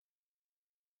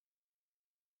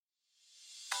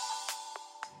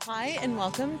Hi, and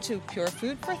welcome to Pure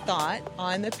Food for Thought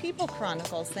on the People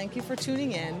Chronicles. Thank you for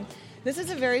tuning in. This is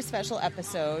a very special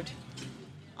episode.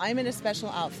 I'm in a special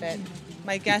outfit.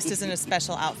 My guest is in a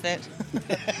special outfit.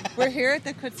 We're here at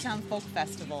the Kutztown Folk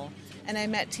Festival, and I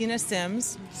met Tina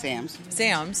Sams.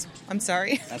 I'm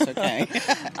sorry. That's okay.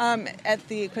 At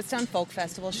the Kutztown Folk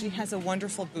Festival. She has a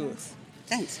wonderful booth.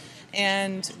 Thanks.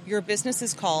 And your business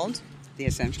is called? The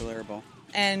Essential Herbal.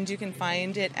 And you can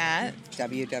find it at?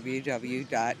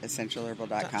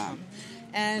 www.essentialherbal.com.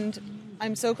 And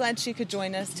I'm so glad she could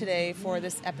join us today for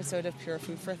this episode of Pure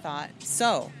Food for Thought.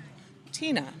 So,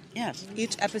 Tina. Yes.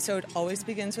 Each episode always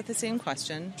begins with the same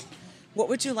question. What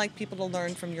would you like people to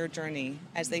learn from your journey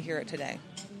as they hear it today?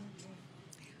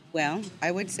 Well,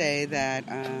 I would say that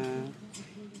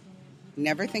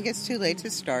never think it's too late to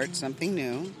start something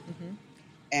new,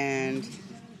 and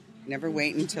never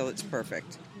wait until it's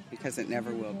perfect, because it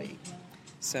never will be.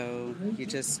 So you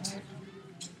just,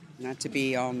 not to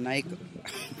be all Nike,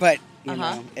 but you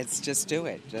know, it's just do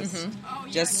it.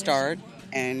 Just start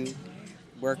and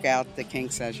work out the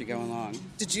kinks as you go along.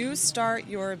 Did you start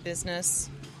your business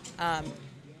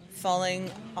falling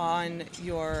on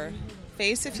your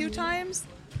face a few times?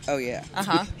 Oh, yeah.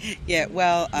 Yeah,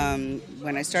 well,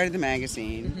 when I started the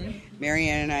magazine,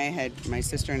 Marianne and my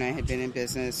sister and I had been in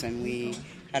business, and we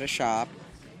had a shop,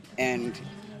 and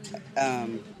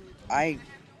I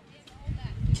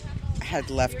had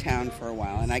left town for a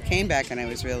while, and I came back, and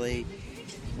we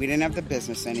didn't have the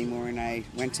business anymore, and I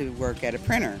went to work at a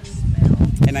printer,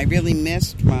 and I really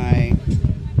missed my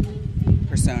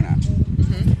persona,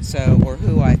 or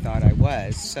who I thought I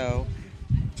was. So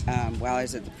while I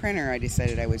was at the printer, I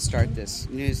decided I would start this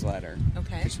newsletter,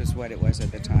 which was what it was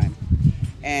at the time.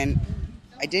 And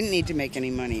I didn't need to make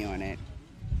any money on it,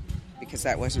 because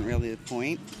that wasn't really the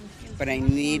point, but I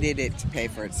needed it to pay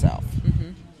for itself.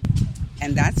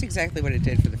 And that's exactly what it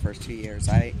did for the first 2 years.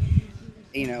 I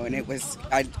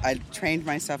trained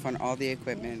myself on all the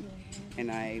equipment,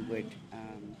 and I would,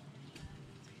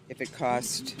 if it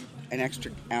cost an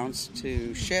extra ounce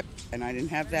to ship, and I didn't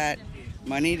have that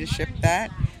money to ship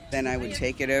that, then I would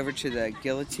take it over to the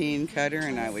guillotine cutter,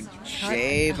 and I would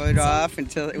shave it off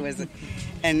until it was,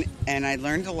 and I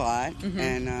learned a lot,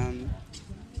 and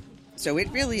so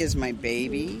it really is my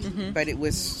baby, but it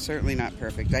was certainly not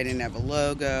perfect. I didn't have a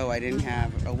logo, I didn't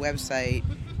have a website.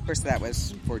 Of course, that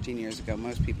was 14 years ago.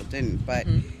 Most people didn't, but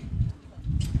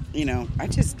I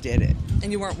just did it.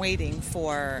 And you weren't waiting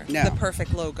for the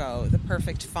perfect logo, the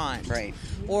perfect font, right?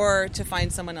 Or to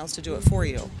find someone else to do it for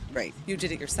you, right? You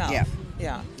did it yourself.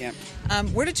 Yeah.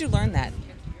 Where did you learn that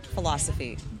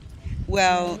philosophy?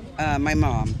 Well, my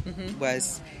mom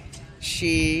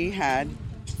she had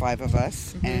 5 of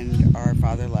us, and our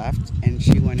father left, and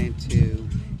she wanted to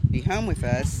be home with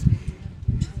us.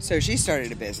 So she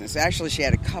started a business. Actually, she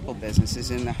had a couple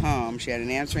businesses in the home. She had an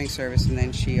answering service, and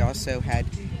then she also had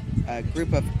a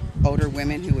group of older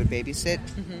women who would babysit,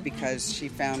 because she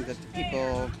found that the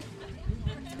people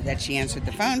that she answered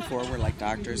the phone for were like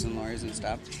doctors and lawyers and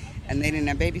stuff, and they didn't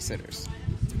have babysitters.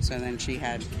 So then she'd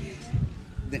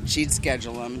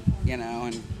schedule them,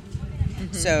 and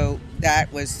so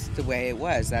that was the way it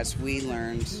was. We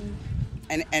learned,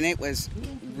 and it was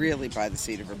really by the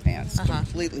seat of her pants,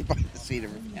 completely by the seat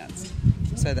of her pants.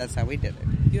 So that's how we did it.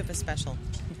 You have a special.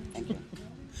 Thank you.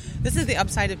 This is the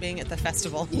upside of being at the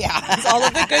festival. Yeah. It's all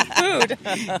of the good food.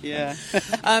 Yeah.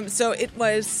 So it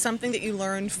was something that you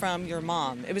learned from your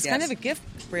mom. It was kind of a gift,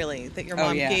 really, that your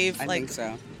mom gave I think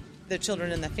so. The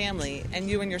children in the family,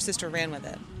 and you and your sister ran with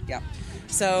it. Yeah.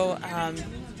 So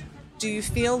do you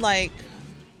feel like,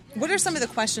 what are some of the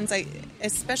questions,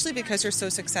 especially because you're so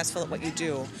successful at what you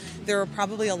do, there are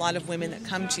probably a lot of women that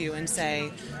come to you and say,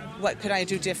 what could I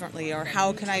do differently? Or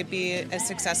how can I be as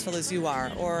successful as you are?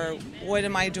 Or what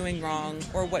am I doing wrong?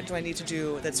 Or what do I need to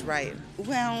do that's right?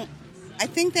 Well, I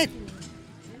think that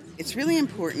it's really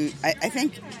important. I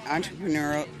think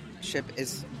entrepreneurship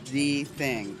is the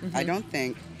thing. I don't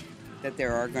think that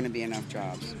there are going to be enough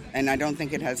jobs. And I don't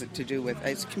think it has to do with,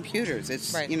 it's computers.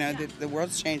 It's, the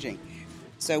world's changing.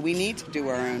 So we need to do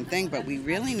our own thing, but we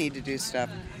really need to do stuff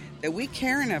that we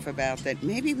care enough about that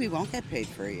maybe we won't get paid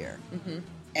for a year.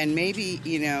 And maybe,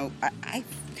 I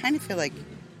kind of feel like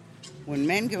when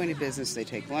men go into business, they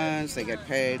take loans, they get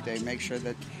paid, they make sure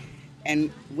that,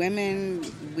 and women,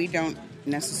 we don't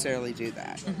necessarily do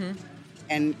that.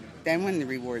 And then when the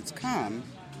rewards come,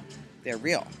 they're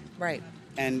real. Right.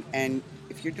 And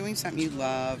if you're doing something you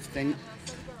love, then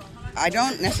I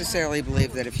don't necessarily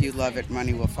believe that if you love it,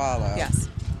 money will follow. Yes.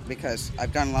 Because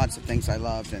I've done lots of things I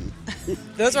loved, and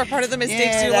those are part of the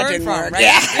mistakes you learn from, work. right?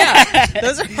 Yeah.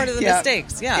 Those are part of the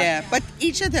mistakes. Yeah. But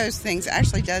each of those things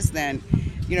actually does then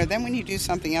then when you do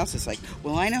something else, it's like,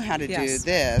 well, I know how to do Yes.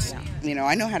 this. Yeah.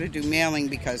 I know how to do mailing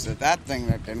because of that thing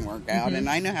that didn't work out, and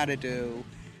I know how to do,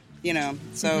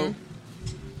 so.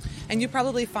 And you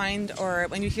probably find, or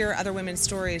when you hear other women's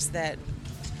stories, that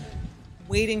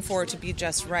waiting for it to be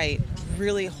just right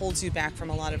really holds you back from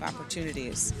a lot of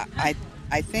opportunities.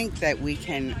 I think that we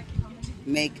can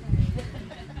make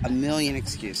a million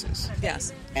excuses.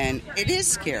 Yes. And it is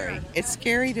scary. It's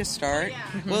scary to start.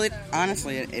 Well,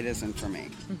 honestly, it isn't for me.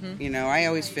 I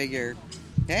always figure,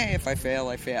 hey, if I fail,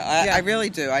 I fail. I really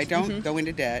do. I don't go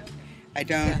into debt. I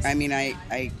don't. Yes. I mean,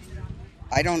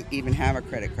 I don't even have a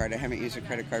credit card. I haven't used a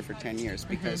credit card for 10 years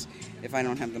because if I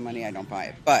don't have the money, I don't buy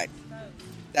it. But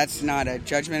that's not a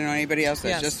judgment on anybody else.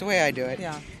 That's just the way I do it.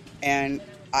 Yeah. And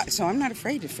so I'm not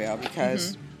afraid to fail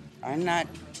because I'm not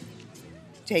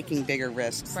taking bigger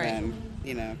risks than,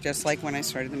 just like when I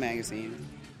started the magazine.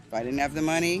 If I didn't have the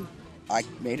money, I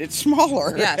made it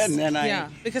smaller. Yes. And then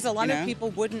because a lot of people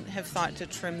wouldn't have thought to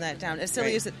trim that down. As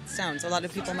silly as it sounds, a lot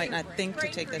of people might not think to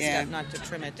take the step not to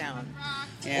trim it down.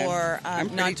 Yeah. Or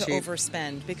not to cheap.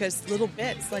 overspend, because little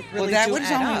bits really that do was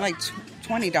add only up. like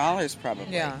 $20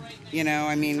 probably. Yeah.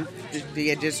 I mean, the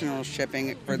additional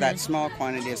shipping for that small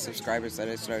quantity of subscribers that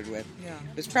I started with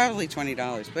was probably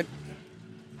 $20. But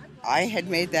I had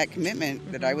made that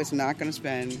commitment that I was not going to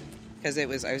spend because I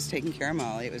was taking care of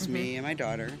Molly. It was me and my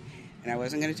daughter, and I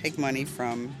wasn't going to take money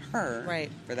from her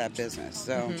for that business.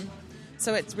 So,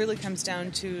 So it really comes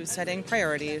down to setting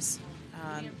priorities,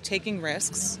 taking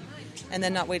risks, and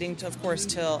then not waiting,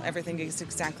 till everything is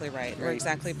exactly right or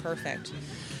exactly perfect.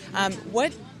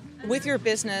 What, with your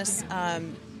business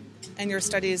and your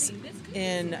studies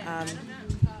in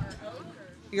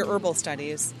your herbal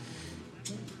studies,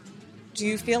 do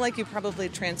you feel like you probably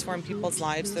transform people's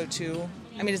lives, though, too?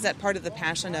 I mean, is that part of the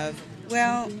passion of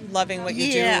loving what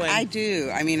you do? Yeah, I do.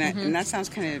 I mean, and that sounds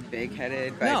kind of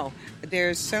big-headed, but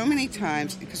there's so many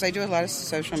times, because I do a lot of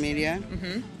social media,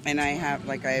 and I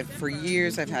have for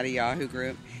years, I've had a Yahoo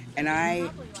group, and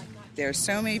there are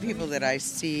so many people that I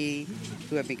see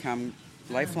who have become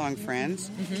lifelong friends.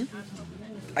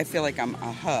 I feel like I'm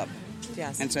a hub.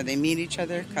 Yes. And so they meet each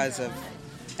other because of,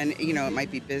 and it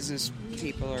might be business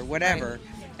people or whatever,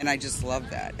 and I just love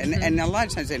that. And a lot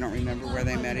of times they don't remember where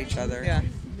they met each other. Yeah.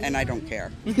 And I don't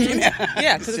care.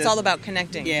 Yeah, because it's all about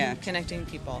connecting. Yeah. Connecting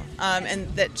people. And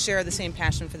that share the same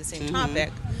passion for the same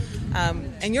topic.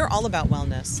 And you're all about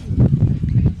wellness.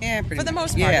 Yeah, for the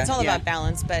most part. It's all about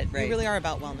balance, but you Right. really are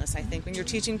about wellness, I think. When you're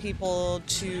teaching people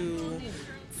to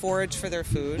forage for their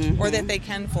food, or that they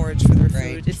can forage for their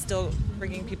food, it's still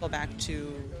bringing people back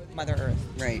to Mother Earth.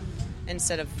 Right.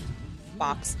 Instead of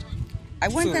boxed I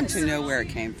want them foods. to know where it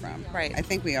came from. Right. I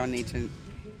think we all need to.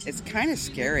 It's kind of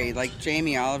scary. Like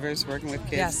Jamie Oliver's working with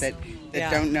kids that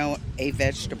don't know a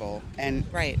vegetable, and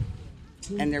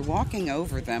and they're walking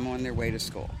over them on their way to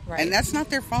school, and that's not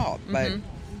their fault. But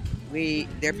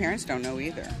their parents don't know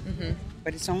either.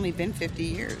 But it's only been 50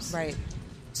 years, Right.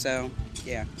 So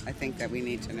I think that we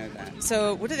need to know that.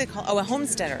 So what do they call? Oh, a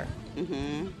homesteader.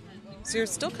 So you're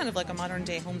still kind of like a modern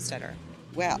day homesteader.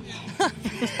 Well,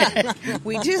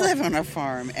 we do live on a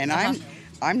farm, and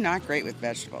I'm not great with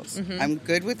vegetables. I'm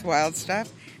good with wild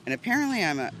stuff, and apparently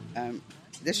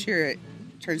this year it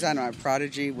turns out I'm a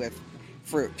prodigy with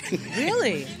fruit.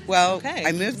 Really? Well, Okay.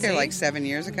 I moved there like 7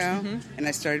 years ago, and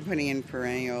I started putting in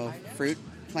perennial fruit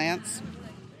plants.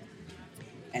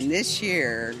 And this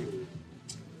year,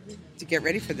 to get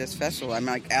ready for this festival, I'm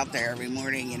like out there every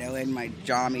morning, in my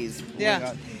jammies.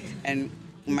 Yeah. And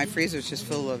my freezer's just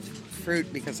full of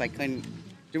fruit because I couldn't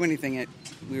do anything.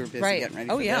 We were busy getting ready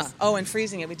for this. Oh, and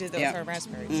freezing it. We did that with our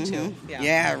raspberries, too.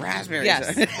 Yeah, raspberries.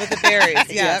 Yes, with the berries,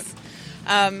 yes.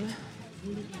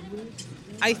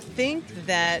 I think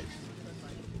that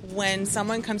when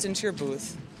someone comes into your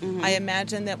booth, I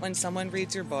imagine that when someone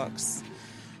reads your books,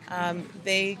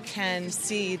 they can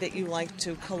see that you like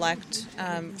to collect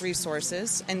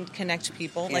resources and connect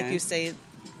people, like you say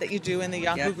that you do in the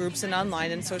Yahoo groups and online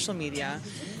and social media,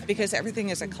 because everything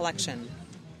is a collection.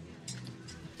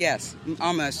 Yes,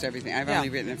 almost everything. I've only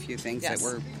written a few things that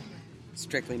were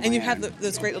strictly my And you own. have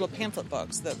those great little pamphlet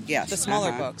books, the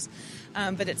smaller books.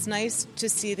 But it's nice to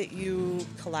see that you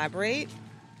collaborate,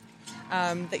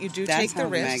 that you do take the risks. That's how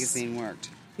the magazine worked.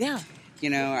 Yeah.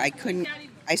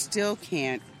 I still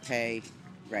can't pay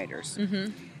writers.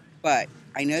 But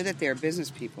I know that they're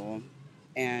business people,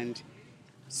 and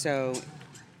so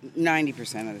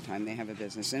 90% of the time they have a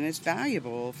business, and it's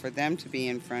valuable for them to be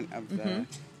in front of the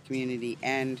community,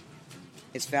 and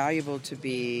it's valuable to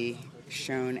be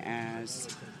shown as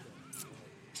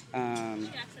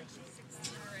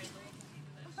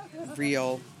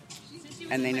real,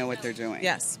 and they know what they're doing.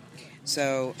 Yes.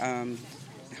 So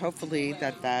hopefully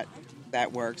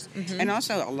that works. Mm-hmm. And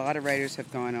also, a lot of writers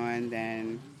have gone on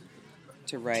then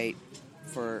to write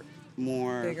for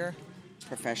more Bigger.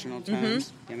 professional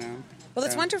tones, you know. Well,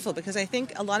 it's So- wonderful because I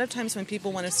think a lot of times when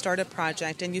people want to start a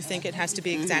project and you think it has to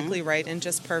be exactly right and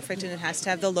just perfect and it has to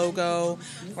have the logo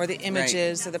or the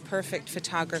images or the perfect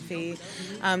photography,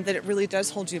 that it really does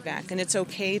hold you back. And it's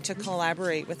okay to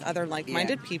collaborate with other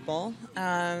like-minded people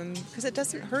because it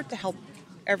doesn't hurt to help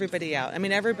everybody out. I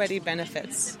mean, everybody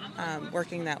benefits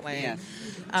working that way.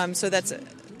 Yes. So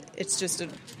it's just a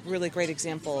really great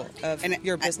example of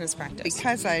your business practice.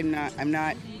 Because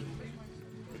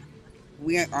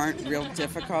we aren't real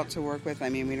difficult to work with. I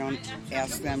mean, we don't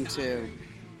ask them to,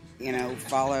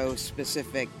 follow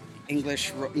specific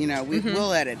English,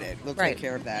 we'll edit it. We'll Right. take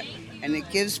care of that. And it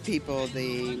gives people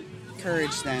the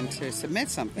courage then to submit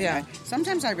something. Yeah.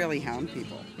 Sometimes I really hound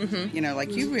people.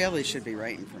 Like, you really should be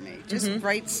writing for me. Just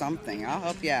write something. I'll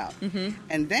help you out.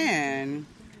 And then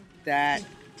that,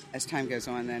 as time goes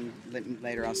on, then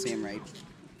later I'll see them write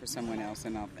for someone else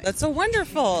and I'll think. That's so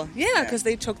wonderful. Yeah, Yeah. because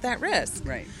they took that risk.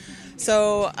 Right.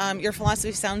 So your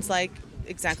philosophy sounds like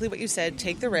exactly what you said.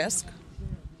 Take the risk.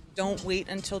 Don't wait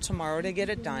until tomorrow to get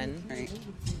it done. Right.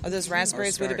 Or those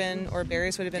raspberries would have start. been, or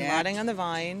berries would have been Yeah. rotting on the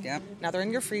vine. Yep. Now they're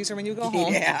in your freezer when you go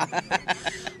home. Yeah.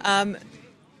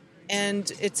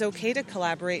 And it's okay to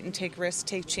collaborate and take risks,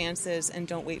 take chances, and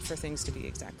don't wait for things to be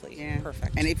exactly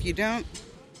perfect. And if you don't,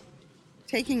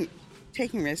 taking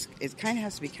risk, it kind of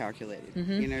has to be calculated.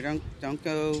 Don't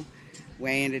go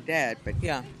way into debt, but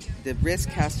Yeah. the risk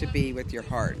has to be with your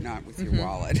heart, not with your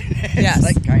wallet. Yes. It's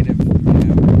like kind of,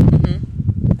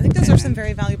 I think those are some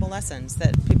very valuable lessons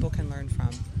that people can learn from.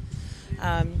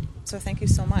 So thank you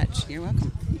so much. You're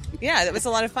welcome. Yeah, that was a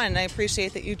lot of fun, and I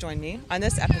appreciate that you joined me on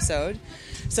this episode.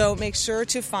 So make sure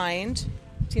to find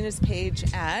Tina's page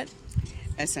at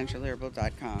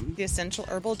EssentialHerbal.com.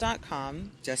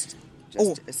 theessentialherbal.com. Just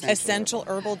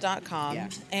Essentialherbal.com. Yeah.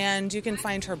 And you can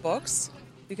find her books.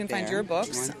 You can find There. your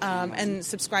books Online. and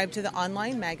subscribe to the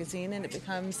online magazine, and it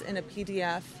becomes in a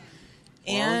PDF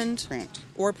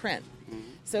Or print.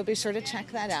 So be sure to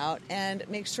check that out, and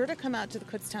make sure to come out to the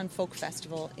Kutztown Folk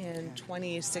Festival in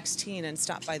 2016 and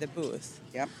stop by the booth.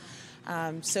 Yep.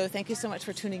 So thank you so much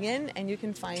for tuning in, and you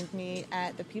can find me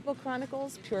at The People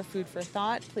Chronicles, Pure Food for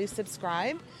Thought. Please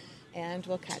subscribe, and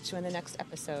we'll catch you in the next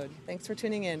episode. Thanks for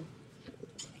tuning in.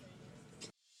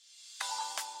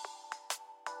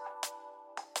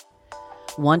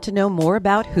 Want to know more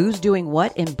about who's doing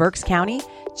what in Berks County?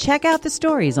 Check out the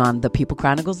stories on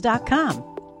thepeoplechronicles.com.